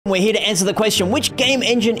We're here to answer the question, which game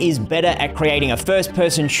engine is better at creating a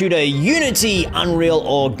first-person shooter, Unity, Unreal,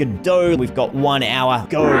 or Godot? We've got 1 hour.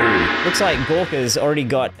 Go. Looks like Gorka's already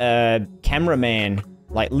got a cameraman.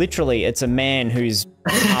 Like, literally, it's a man who's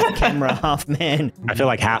half camera, half man. I feel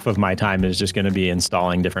like half of my time is just going to be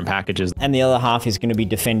installing different packages. And the other half is going to be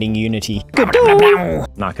defending Unity.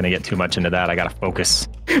 Not going to get too much into that. I got to focus.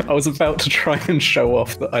 I was about to try and show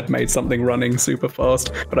off that I'd made something running super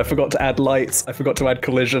fast, but I forgot to add lights, I forgot to add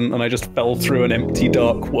collision, and I just fell through an empty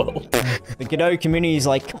dark world. The Godot community is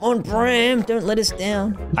like, come on, Bram, don't let us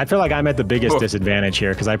down. I feel like I'm at the biggest disadvantage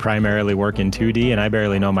here because I primarily work in 2D and I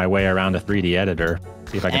barely know my way around a 3D editor.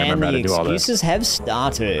 See if I can remember how to do all this. And the excuses have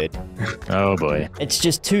started. Oh boy. It's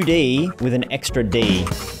just 2D with an extra D.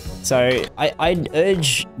 So I'd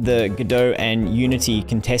urge the Godot and Unity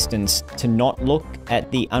contestants to not look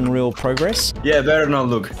at the Unreal progress. Yeah, better not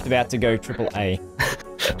look. It's about to go AAA.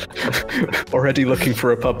 Already looking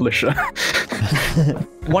for a publisher.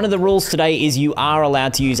 One of the rules today is you are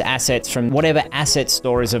allowed to use assets from whatever asset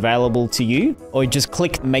store is available to you, or just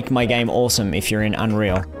click Make My Game Awesome if you're in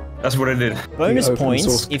Unreal. That's what I did. Bonus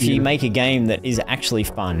points if you make a game that is actually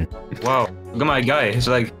fun. Wow, look at my guy. He's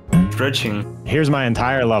like stretching. Here's my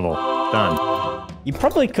entire level. Done. You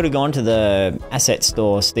probably could have gone to the asset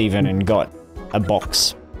store, Stephen, and got a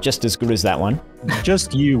box just as good as that one.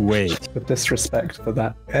 Just you wait. With disrespect for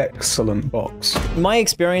that excellent box. In my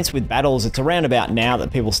experience with battles, it's around about now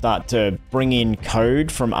that people start to bring in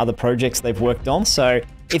code from other projects they've worked on. So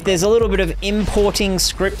if there's a little bit of importing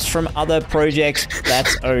scripts from other projects,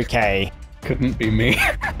 that's okay. Couldn't be me.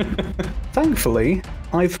 Thankfully,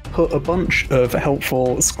 I've put a bunch of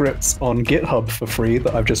helpful scripts on GitHub for free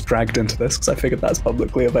that I've just dragged into this because I figured that's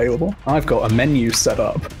publicly available. I've got a menu set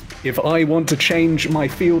up. If I want to change my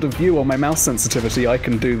field of view or my mouse sensitivity, I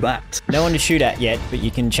can do that. No one to shoot at yet, but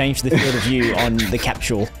you can change the field of view on the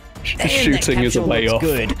capsule. Shooting is a layoff.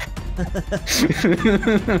 Good.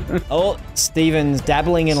 Oh, Steven's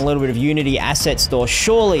dabbling in a little bit of Unity asset store.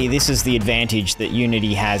 Surely this is the advantage that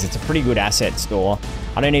Unity has. It's a pretty good asset store.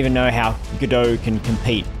 I don't even know how Godot can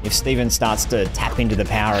compete if Steven starts to tap into the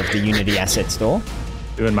power of the Unity asset store.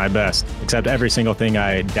 Doing my best, except every single thing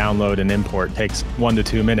I download and import takes 1 to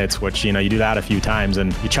 2 minutes, which, you know, you do that a few times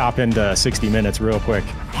and you chop into 60 minutes real quick.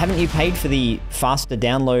 Haven't you paid for the faster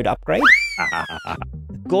download upgrade?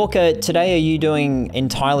 Gorka, today are you doing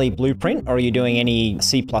entirely Blueprint or are you doing any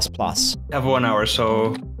C++? I have 1 hour,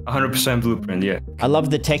 so 100% Blueprint, yeah. I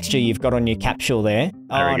love the texture you've got on your capsule there.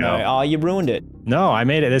 There we go. No. Oh, you ruined it. No, I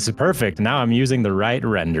made it. This is perfect. Now I'm using the right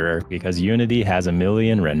renderer because Unity has a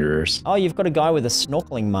million renderers. Oh, you've got a guy with a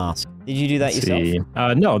snorkeling mask. Did you do that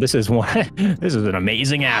yourself? No, this is one. This is an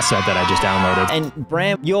amazing asset that I just downloaded. And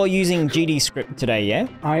Bram, you're using GDScript today, yeah?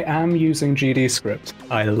 I am using GDScript.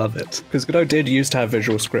 I love it. Because Godot did used to have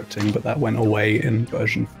visual scripting, but that went away in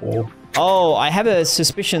version 4. Oh, I have a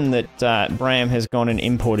suspicion that Bram has gone and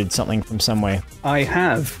imported something from somewhere. I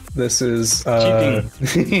have. This is... So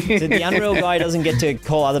the Unreal guy doesn't get to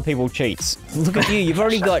call other people cheats. Look at you, you've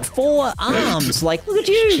already got 4 arms. Like, look at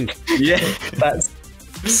you. Yeah. That's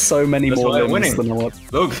so many more limbs than I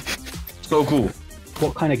want. Look, so cool.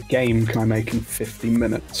 What kind of game can I make in 50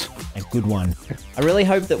 minutes? A good one. I really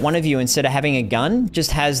hope that one of you, instead of having a gun,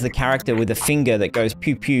 just has the character with a finger that goes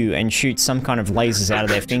pew pew and shoots some kind of lasers out of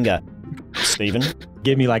their finger. Steven?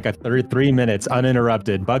 Give me like a 3 minutes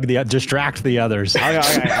uninterrupted. Distract the others.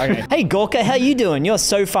 Okay. Hey Gorka, how you doing? You're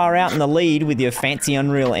so far out in the lead with your fancy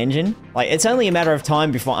Unreal Engine. Like, it's only a matter of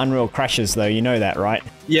time before Unreal crashes though, you know that, right?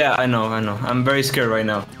 Yeah, I know. I'm very scared right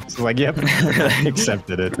now. It's like, yep,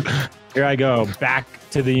 accepted it. Here I go, back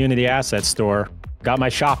to the Unity asset store. Got my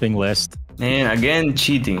shopping list. Man, again,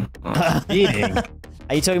 cheating. Oh. Cheating.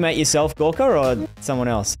 Are you talking about yourself, Gorka, or someone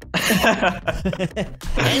else?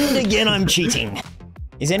 And again, I'm cheating.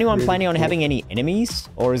 Is anyone planning on having any enemies?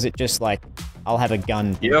 Or is it just like, I'll have a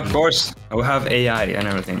gun? Yeah, of course. I will have AI and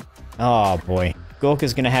everything. Oh, boy.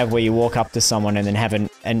 Gorka's going to have where you walk up to someone and then have an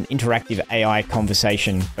interactive AI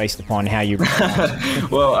conversation based upon how you...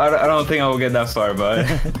 Well, I don't think I will get that far, but...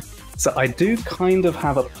 So I do kind of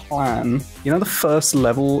have a plan. You know the first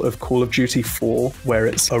level of Call of Duty 4, where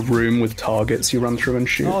it's a room with targets you run through and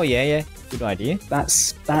shoot? Oh, yeah. Good idea.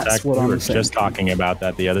 That's what I'm thinking. Just talking about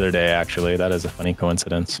that the other day, actually. That is a funny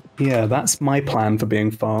coincidence. Yeah, that's my plan for being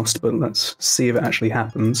fast, but let's see if it actually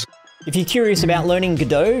happens. If you're curious about learning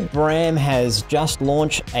Godot, Bram has just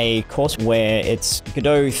launched a course where it's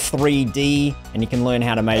Godot 3D, and you can learn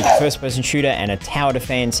how to make a first-person shooter and a tower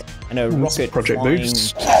defense and a rocket Project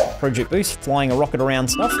Boost, flying a rocket around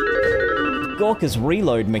stuff. Gorka's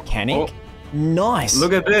reload mechanic Nice.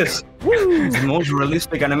 Look at this. It's the most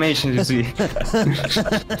realistic animation you see.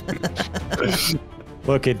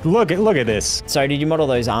 Look at this. So did you model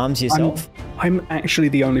those arms yourself? I'm actually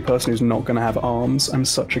the only person who's not going to have arms. I'm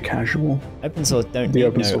such a casual. Open source don't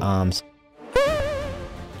need no arms.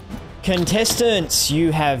 Contestants,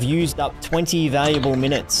 you have used up 20 valuable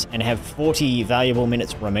minutes and have 40 valuable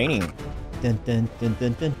minutes remaining. Dun, dun, dun,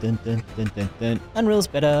 dun, dun, dun, dun, dun, dun, dun. Unreal's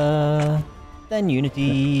better than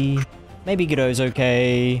Unity. Maybe Godot's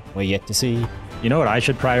okay. We're yet to see. You know what I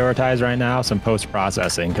should prioritize right now? Some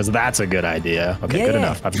post-processing, because that's a good idea. Okay, Yeah. good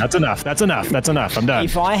enough. That's enough. That's enough. That's enough. I'm done.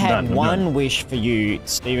 If I had I'm done. one wish for you,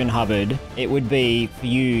 Stephen Hubbard, it would be for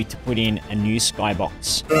you to put in a new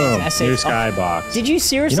skybox. Boom. Assets- New skybox. Did you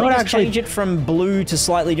seriously You know what, just actually- change it from blue to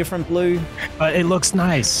slightly different blue? It looks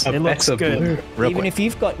nice. It looks better good. blue. Real Even quick. if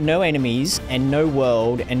you've got no enemies and no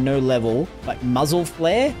world and no level, but muzzle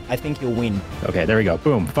flare, I think you'll win. Okay, there we go.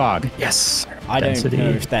 Boom. Fog. Yes. I Density. don't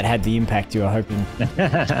know if that had the impact you were hoping.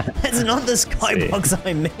 That's not the skybox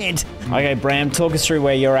I meant. Okay, Bram, talk us through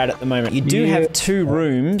where you're at the moment. You do have 2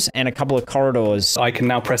 rooms and a couple of corridors. I can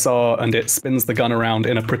now press R and it spins the gun around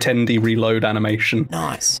in a pretendy reload animation.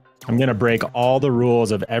 Nice. I'm going to break all the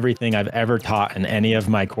rules of everything I've ever taught in any of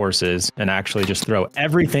my courses and actually just throw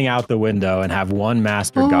everything out the window and have one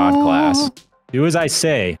Master God class. Do as I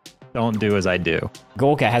say, don't do as I do.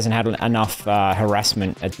 Gorka hasn't had enough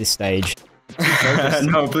harassment at this stage.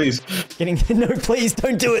 No, please. No, please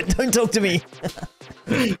don't do it. Don't talk to me.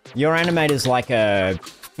 Your animator's like a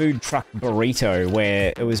food truck burrito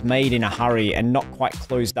where it was made in a hurry and not quite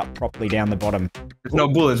closed up properly down the bottom. There's no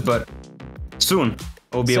bullets, but soon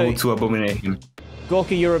I'll be able to abominate him.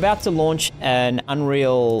 Gorka, you're about to launch an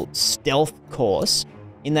Unreal stealth course.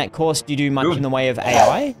 In that course, do you do much in the way of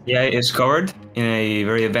AI? Yeah, it's covered in a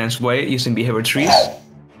very advanced way using behavior trees.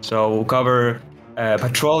 So we'll cover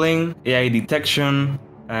patrolling, AI detection,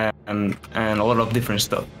 and a lot of different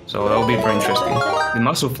stuff. So that'll be very interesting. The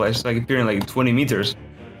muzzle flash is like appearing like 20 meters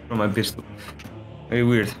from my pistol. Very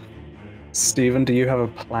weird. Steven, do you have a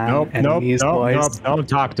plan? Nope, don't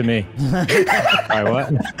talk to me. Alright,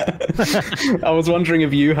 what? I was wondering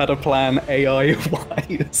if you had a plan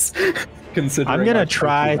AI-wise. Considering I'm gonna I've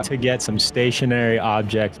try told you to get some stationary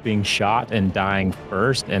objects being shot and dying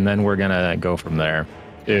first, and then we're gonna go from there.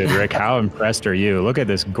 Dude, Rick, how impressed are you? Look at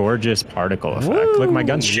this gorgeous particle effect. Woo, Look, my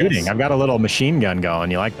gun's shooting. yes. I've got a little machine gun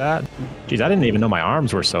going. You like that? Jeez, I didn't even know my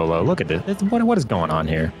arms were so low. Look at this. What is going on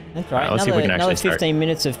here? That's right. Let's see if we can Another actually 15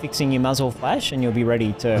 minutes of fixing your muzzle flash and you'll be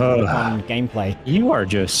ready to work on gameplay. You are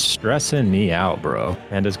just stressing me out, bro.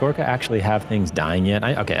 And does Gorka actually have things dying yet?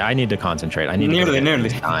 Okay, I need to concentrate. I need to Nearly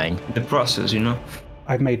get things dying. the process, you know.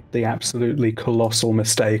 I've made the absolutely colossal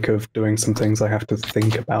mistake of doing some things I have to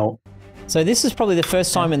think about. So this is probably the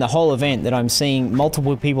first time in the whole event that I'm seeing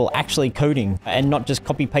multiple people actually coding and not just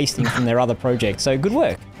copy pasting from their other projects. So good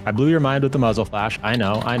work. I blew your mind with the muzzle flash. I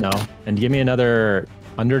know. And give me another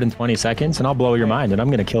 120 seconds and I'll blow your mind and I'm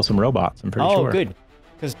going to kill some robots. I'm pretty sure. Oh, good.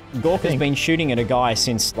 Because Gorka's been shooting at a guy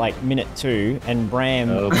since like minute 2 and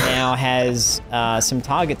Bram now has some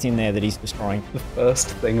targets in there that he's destroying. The first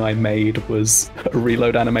thing I made was a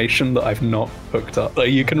reload animation that I've not hooked up. So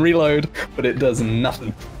you can reload, but it does nothing.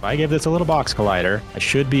 If I give this a little box collider, I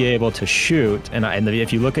should be able to shoot. And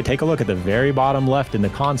if you take a look at the very bottom left in the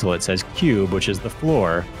console, it says cube, which is the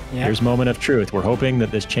floor. Yeah. Here's moment of truth. We're hoping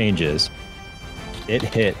that this changes. It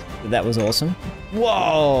hit. That was awesome.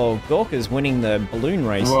 Whoa, Gorka's winning the balloon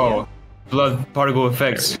race. Whoa, Here. blood particle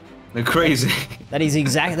effects. They're crazy. That is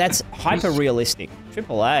exact. That's hyper realistic.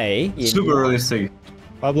 AAA. Super realistic.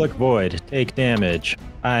 Public void. Take damage.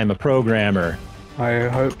 I'm a programmer. I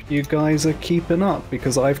hope you guys are keeping up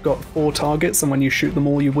because I've got 4 targets and when you shoot them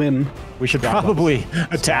all, you win. We should probably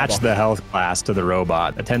attach the health class to the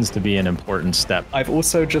robot. That tends to be an important step. I've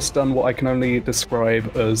also just done what I can only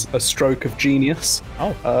describe as a stroke of genius.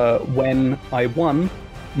 When I won,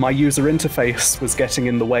 my user interface was getting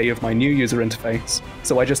in the way of my new user interface.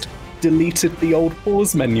 So I just deleted the old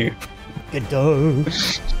pause menu. Godot.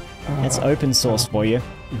 That's open source for you.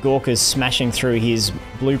 Gorka's smashing through his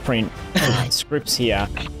blueprint scripts here.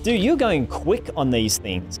 Dude, you're going quick on these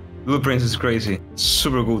things. Blueprints is crazy.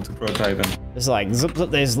 Super cool to prototype in. There's like,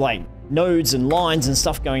 there's like nodes and lines and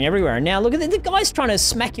stuff going everywhere. And now look at the guy's trying to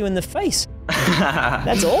smack you in the face.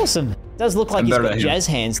 That's awesome. It does look like he's got jazz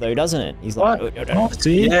hands though, doesn't it? He's like,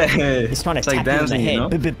 See? Yeah, he's trying to tap you in the head. You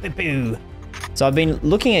know? Boo. So I've been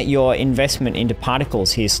looking at your investment into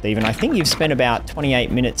particles here, Stephen. I think you've spent about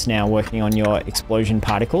 28 minutes now working on your explosion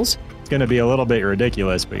particles. It's going to be a little bit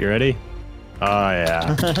ridiculous, but you ready? Oh,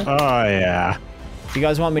 yeah. Oh, yeah. Do you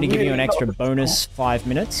guys want me to give you an extra bonus 5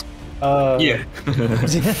 minutes? Yeah.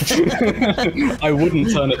 I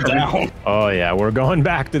wouldn't turn it down. Oh yeah, we're going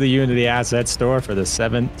back to the Unity Asset Store for the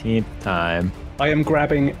 17th time. I am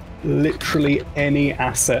grabbing literally any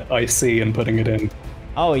asset I see and putting it in.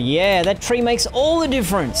 Oh yeah, that tree makes all the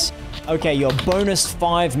difference. Okay, your bonus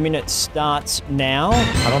 5 minutes starts now.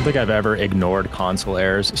 I don't think I've ever ignored console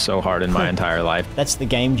errors so hard in my entire life. That's the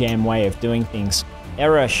Game Jam way of doing things.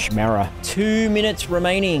 Error schmerror. 2 minutes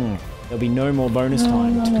remaining. There'll be no more bonus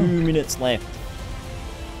time. 2 minutes left.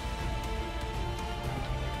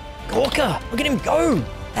 Gorka, look at him go.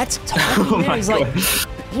 That's tiny. Oh my He's like, God.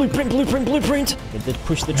 blueprint, blueprint, blueprint.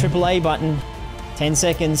 Push the AAA button. 10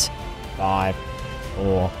 seconds. 5,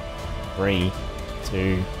 4, 3,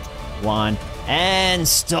 2, 1, and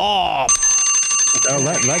stop. Oh,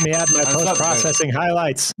 let me add my post-processing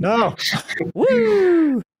highlights. No.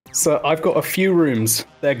 Woo! So I've got a few rooms.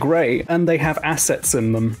 They're grey and they have assets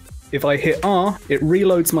in them. If I hit R, it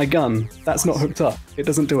reloads my gun. That's not hooked up. It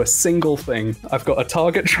doesn't do a single thing. I've got a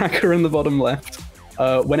target tracker in the bottom left.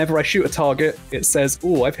 Whenever I shoot a target, it says,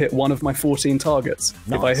 oh, I've hit one of my 14 targets.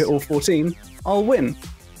 Nice. If I hit all 14, I'll win.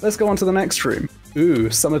 Let's go on to the next room. Ooh,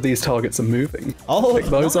 some of these targets are moving. Oh, Pick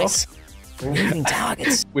those nice. off. Moving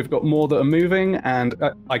targets. We've got more that are moving, and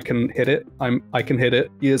I can hit it. I can hit it.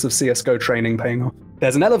 Years of CS:GO training paying off.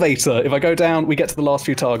 There's an elevator. If I go down, we get to the last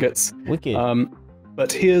few targets. Wicked.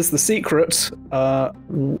 But here's the secret.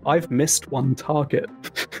 I've missed one target.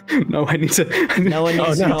 No, I need to. No one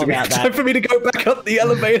needs to know about Time that. for me to go back up the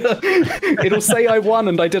elevator. It'll say I won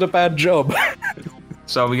and I did a bad job.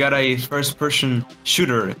 So we got a first-person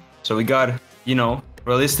shooter. So we got, you know,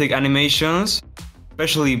 realistic animations,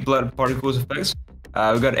 especially blood particles effects.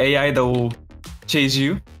 We got AI that will chase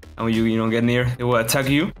you, and when you get near, it will attack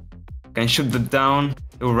you. You can shoot them down,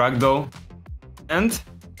 it will ragdoll, and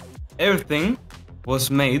everything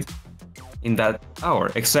was made in that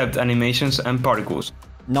hour, except animations and particles.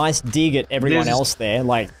 Nice dig at everyone This- else there.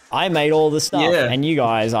 Like, I made all the stuff, Yeah. and you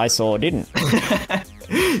guys, I saw, didn't.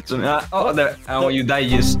 So when you die,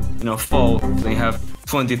 you just fall. So you have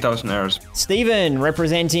 20,000 errors. Steven,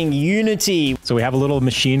 representing Unity. So we have a little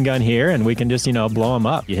machine gun here, and we can just, blow them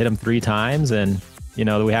up. You hit them 3 times, and,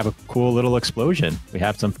 we have a cool little explosion. We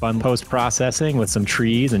have some fun post-processing with some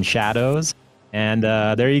trees and shadows. And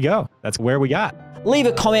there you go. That's where we got. Leave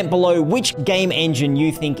a comment below which game engine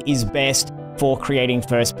you think is best for creating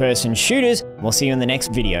first-person shooters. We'll see you in the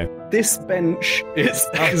next video. This bench is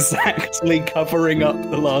exactly covering up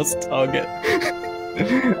the last target.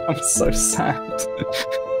 I'm so sad.